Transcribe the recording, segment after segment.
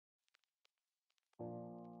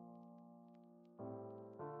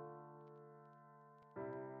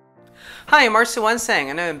Hi, I'm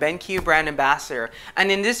Suwansang and I'm a BenQ brand ambassador.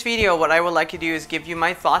 And in this video, what I would like to do is give you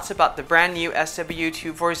my thoughts about the brand new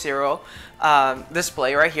SW240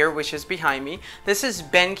 display right here, which is behind me. This is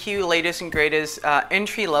BenQ latest and greatest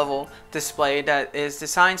entry-level display that is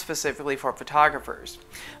designed specifically for photographers.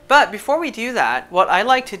 But before we do that, what I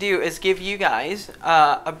like to do is give you guys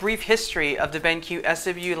a brief history of the BenQ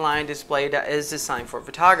SW line display that is designed for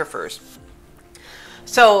photographers.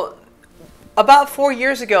 So, about 4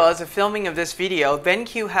 years ago, as a filming of this video,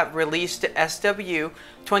 BenQ had released the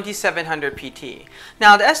SW240 PT.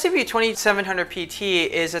 Now, the SW240 PT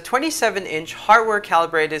is a 27-inch hardware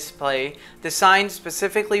calibrated display designed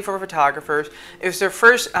specifically for photographers. It was their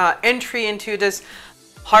first entry into this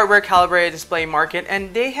hardware calibrated display market,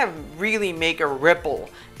 and they have really made a ripple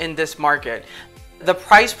in this market. The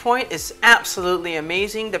price point is absolutely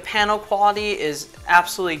amazing, the panel quality is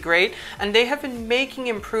absolutely great, and they have been making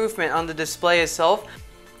improvement on the display itself.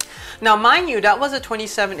 Now mind you, that was a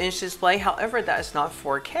 27-inch display, however that is not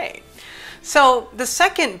 4K. So the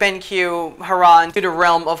second BenQ hurrah into the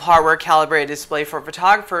realm of hardware calibrated display for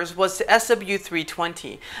photographers was the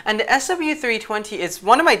SW320. And the SW320 is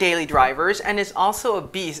one of my daily drivers and is also a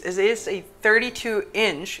beast. It is a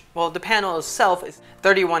 32-inch, well the panel itself is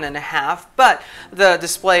 31.5, but the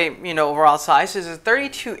display, overall size is a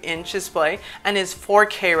 32-inch display and is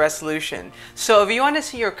 4K resolution. So if you want to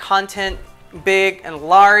see your content big and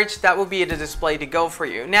large, that will be the display to go for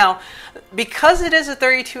you. Now, because it is a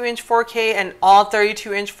 32-inch 4K and all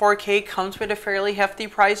 32-inch 4K comes with a fairly hefty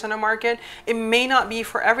price on the market, it may not be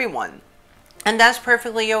for everyone. And that's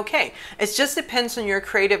perfectly okay. It just depends on your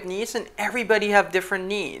creative needs, and everybody have different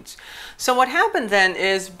needs. So what happened then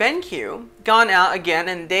is BenQ gone out again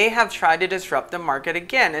and they have tried to disrupt the market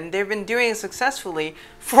again, and they've been doing it successfully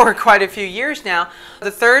for quite a few years now.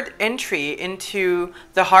 The third entry into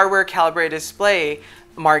the hardware calibrated display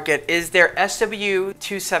market is their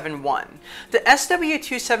SW271. The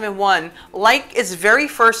SW271, like its very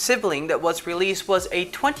first sibling that was released, was a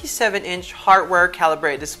 27-inch hardware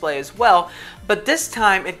calibrated display as well, but this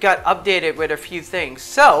time it got updated with a few things.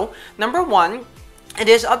 So, number one, it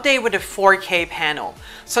is updated with a 4K panel.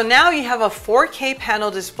 So now you have a 4K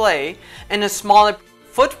panel display in a smaller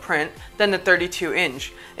footprint than the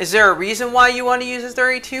 32-inch. Is there a reason why you want to use a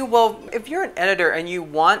 32? Well, if you're an editor and you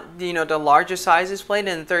want, the larger size display,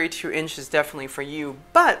 then the 32-inch is definitely for you.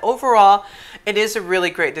 But overall, it is a really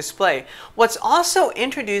great display. What's also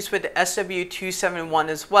introduced with the SW271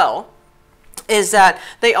 as well is that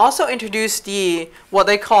they also introduced what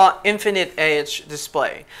they call infinite edge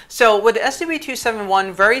display. So with the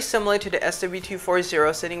SW271, very similar to the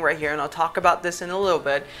SW240 sitting right here, and I'll talk about this in a little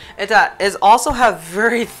bit, it also have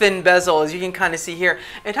very thin bezel, as you can kind of see here.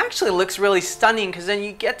 It actually looks really stunning because then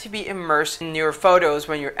you get to be immersed in your photos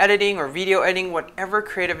when you're editing or video editing, whatever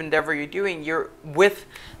creative endeavor you're doing, you're with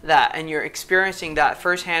that and you're experiencing that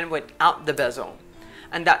firsthand without the bezel.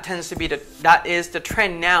 And that tends to be that is the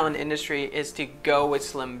trend now in the industry, is to go with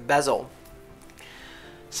slim bezel.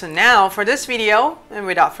 So now for this video, and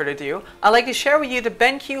without further ado, I'd like to share with you the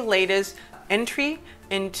BenQ latest entry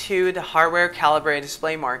into the hardware calibrated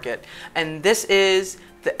display market. And this is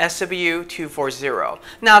the SW240.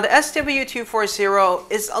 Now the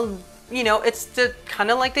SW240 is it's the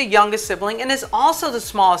kind of like the youngest sibling, and it's also the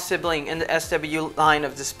smallest sibling in the SW line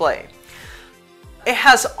of display. It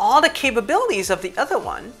has all the capabilities of the other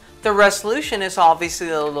one. The resolution is obviously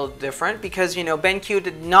a little different because, BenQ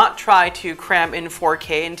did not try to cram in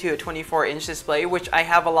 4K into a 24-inch display, which I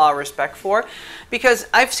have a lot of respect for, because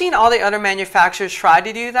I've seen all the other manufacturers try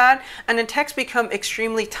to do that and the text become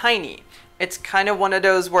extremely tiny. It's kind of one of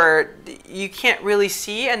those where you can't really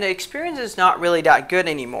see and the experience is not really that good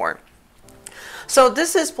anymore. So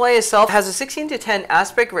this display itself has a 16:10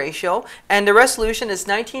 aspect ratio, and the resolution is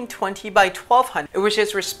 1920 by 1200, which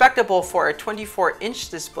is respectable for a 24-inch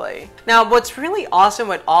display. Now, what's really awesome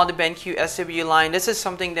with all the BenQ SW line, this is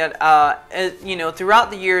something that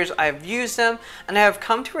throughout the years I've used them and I have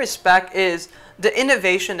come to respect, is the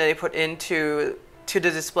innovation that they put into the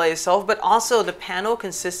display itself, but also the panel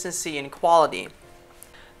consistency and quality.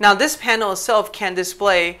 Now, this panel itself can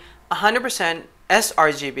display 100%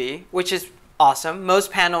 sRGB, which is awesome.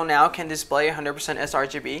 Most panel now can display 100%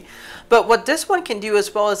 sRGB, but what this one can do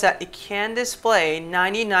as well is that it can display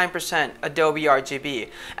 99% Adobe RGB.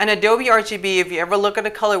 And Adobe RGB, if you ever look at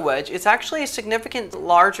a color wedge, it's actually a significant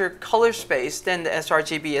larger color space than the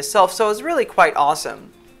sRGB itself, so it's really quite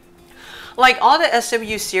awesome. Like all the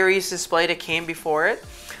SW series display that came before it,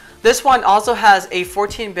 This one also has a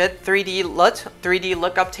 14-bit 3D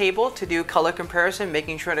lookup table to do color comparison,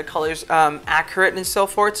 making sure the color's accurate and so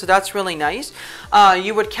forth. So that's really nice.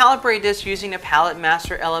 You would calibrate this using the Palette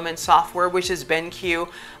Master Element software, which is BenQ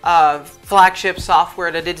flagship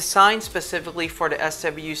software that is designed specifically for the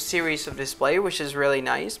SW series of display, which is really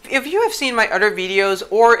nice. If you have seen my other videos,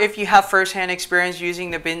 or if you have first-hand experience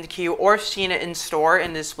using the BenQ or seen it in store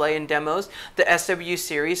in display and demos, the SW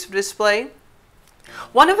series of display,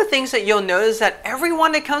 one of the things that you'll notice that every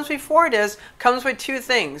one that comes before this comes with two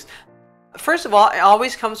things. First of all, it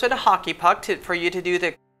always comes with a hockey puck for you to do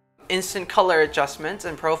the instant color adjustments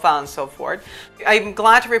and profile and so forth. I'm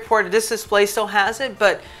glad to report that this display still has it,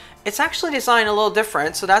 but it's actually designed a little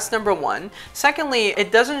different, so that's number one. Secondly,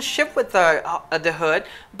 it doesn't ship with the hood,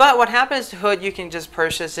 but what happens to the hood, you can just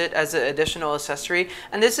purchase it as an additional accessory,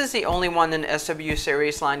 and this is the only one in the SW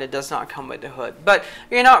series line that does not come with the hood. But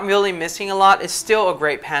you're not really missing a lot. It's still a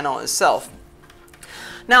great panel itself.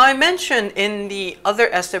 Now, I mentioned in the other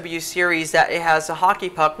SW series that it has a hockey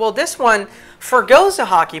puck. Well, this one forgoes a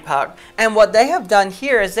hockey puck, and what they have done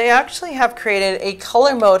here is they actually have created a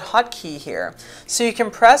color mode hotkey here. So you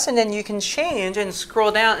can press and then you can change and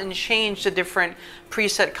scroll down and change the different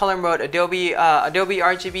preset color mode: Adobe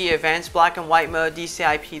RGB, Advanced Black and White Mode,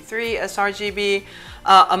 DCI-P3, sRGB,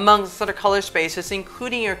 amongst other color spaces,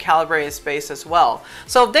 including your calibrated space as well.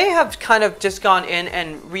 So they have kind of just gone in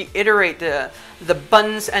and reiterate the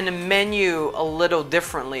buttons and the menu a little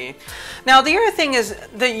differently. Now, the other thing is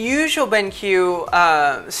the usual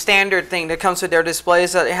BenQ standard thing that comes with their display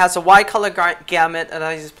is that it has a wide color gamut,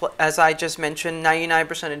 as I just mentioned,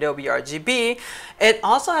 99% Adobe RGB. It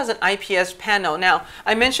also has an IPS panel. Now,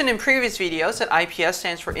 I mentioned in previous videos that IPS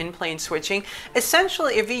stands for in-plane switching.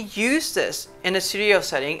 Essentially, if you use this in a studio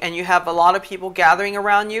setting and you have a lot of people gathering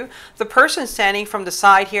around you, the person standing from the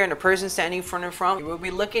side here and the person standing from the front will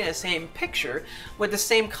be looking at the same picture with the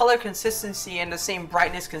same color consistency and the same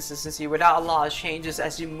brightness consistency without a lot of changes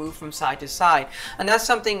as you move from side to side. And that's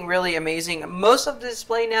something really amazing. Most of the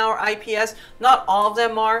display now are IPS. Not all of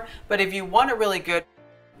them are, but if you want a really good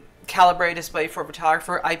calibrated display for a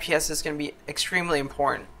photographer, IPS is going to be extremely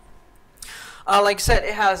important. Like I said,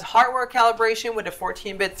 it has hardware calibration with a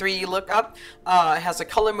 14-bit 3D lookup. It has a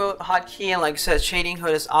color mode hotkey, and like I said, shading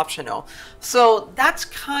hood is optional. So that's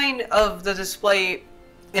kind of the display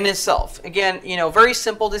in itself. Again, you know, very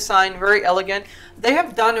simple design, very elegant. They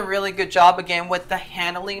have done a really good job again with the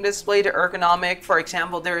handling display, the ergonomic. For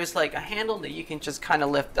example, there is like a handle that you can just kind of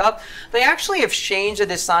lift up. They actually have changed the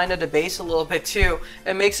design of the base a little bit too.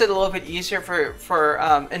 It makes it a little bit easier for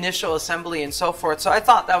initial assembly and so forth. So I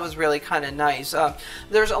thought that was really kind of nice.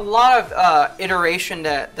 There's a lot of iteration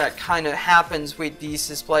that kind of happens with these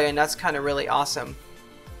display, and that's kind of really awesome.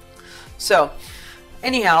 So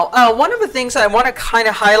anyhow, one of the things I want to kind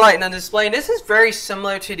of highlight in the display, and this is very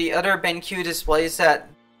similar to the other BenQ displays that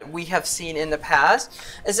we have seen in the past,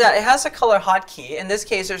 is that it has a color hotkey. In this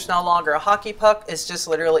case, there's no longer a hockey puck. It's just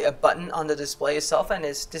literally a button on the display itself, and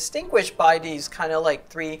it's distinguished by these kind of like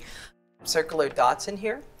 3 circular dots in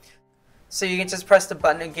here. So you can just press the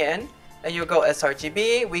button again, and you'll go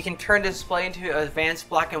sRGB. We can turn the display into advanced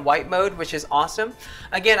black and white mode, which is awesome.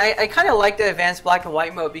 Again, I kind of like the advanced black and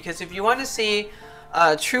white mode because if you want to see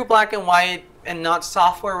true black and white and not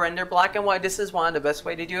software render black and white, this is one of the best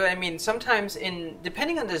way to do it. I mean, sometimes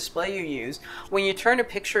depending on the display you use, when you turn a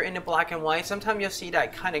picture into black and white, sometimes you'll see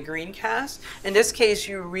that kind of green cast. In this case,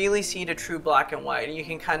 you really see the true black and white, and you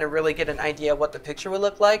can kind of really get an idea of what the picture would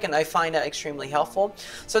look like, and I find that extremely helpful.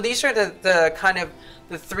 So these are the kind of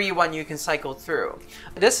the 3 you can cycle through.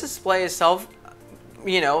 This display itself,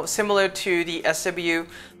 you know, similar to the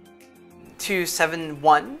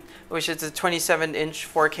SW240, which is a 27-inch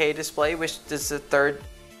 4K display, which is the 3rd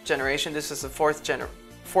generation. This is the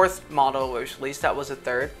 4th model, which at least that was a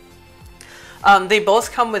 3rd. They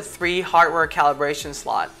both come with 3 hardware calibration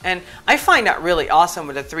slots, and I find that really awesome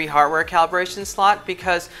with a 3 hardware calibration slot,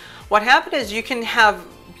 because what happened is you can have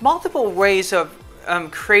multiple ways of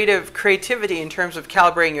creativity in terms of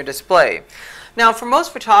calibrating your display. Now, for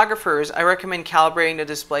most photographers, I recommend calibrating the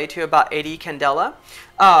display to about 80 candela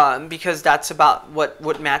because that's about what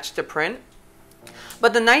would match the print.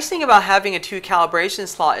 But the nice thing about having a 2 calibration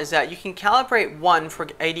slot is that you can calibrate 1 for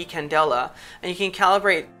 80 candela, and you can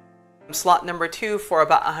calibrate slot number 2 for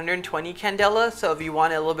about 120 candela. So if you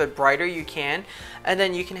want it a little bit brighter, you can. And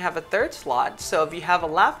then you can have a 3rd slot. So if you have a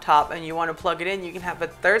laptop and you want to plug it in, you can have a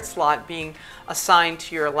 3rd slot being assigned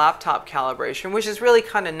to your laptop calibration, which is really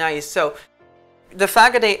kind of nice. So the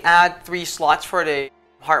fact that they add 3 slots for the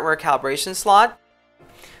hardware calibration slot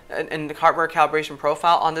and the hardware calibration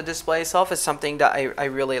profile on the display itself is something that I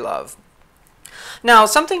really love. Now,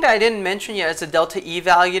 something that I didn't mention yet is the delta E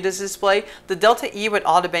value of this display. The delta E with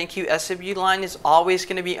all the BenQ SW line is always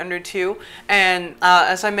going to be under 2. And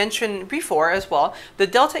as I mentioned before as well, the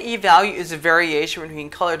delta E value is a variation between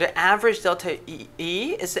color. The average delta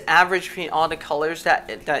E is the average between all the colors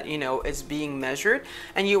that you know is being measured.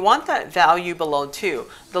 And you want that value below 2.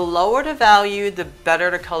 The lower the value, the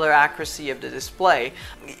better the color accuracy of the display.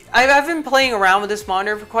 I've been playing around with this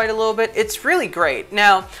monitor for quite a little bit. It's really great.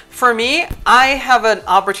 Now, for me, I have an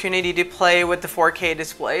opportunity to play with the 4K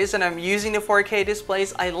displays, and I'm using the 4K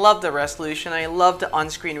displays. I love the resolution. I love the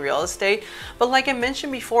on-screen real estate. But like I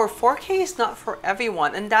mentioned before, 4K is not for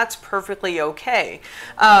everyone, and that's perfectly okay.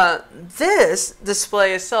 This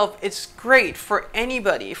display itself, it's great for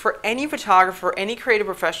anybody, for any photographer, any creative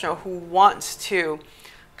professional who wants to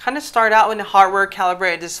kind of start out in the hardware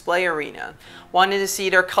calibrated display arena, wanted to see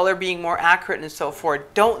their color being more accurate and so forth.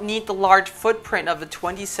 Don't need the large footprint of a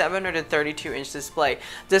 27 or the 32-inch display.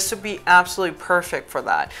 This would be absolutely perfect for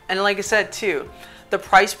that. And like I said too, the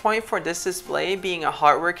price point for this display being a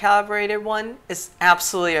hardware calibrated one is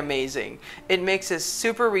absolutely amazing. It makes it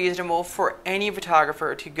super reasonable for any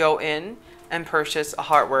photographer to go in and purchase a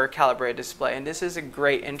hardware calibrated display, and this is a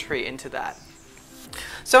great entry into that.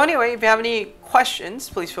 So anyway, if you have any questions,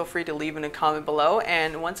 please feel free to leave in a comment below.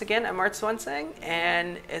 And once again, I'm Suwansang,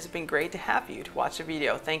 and it's been great to have you to watch the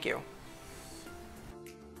video. Thank you.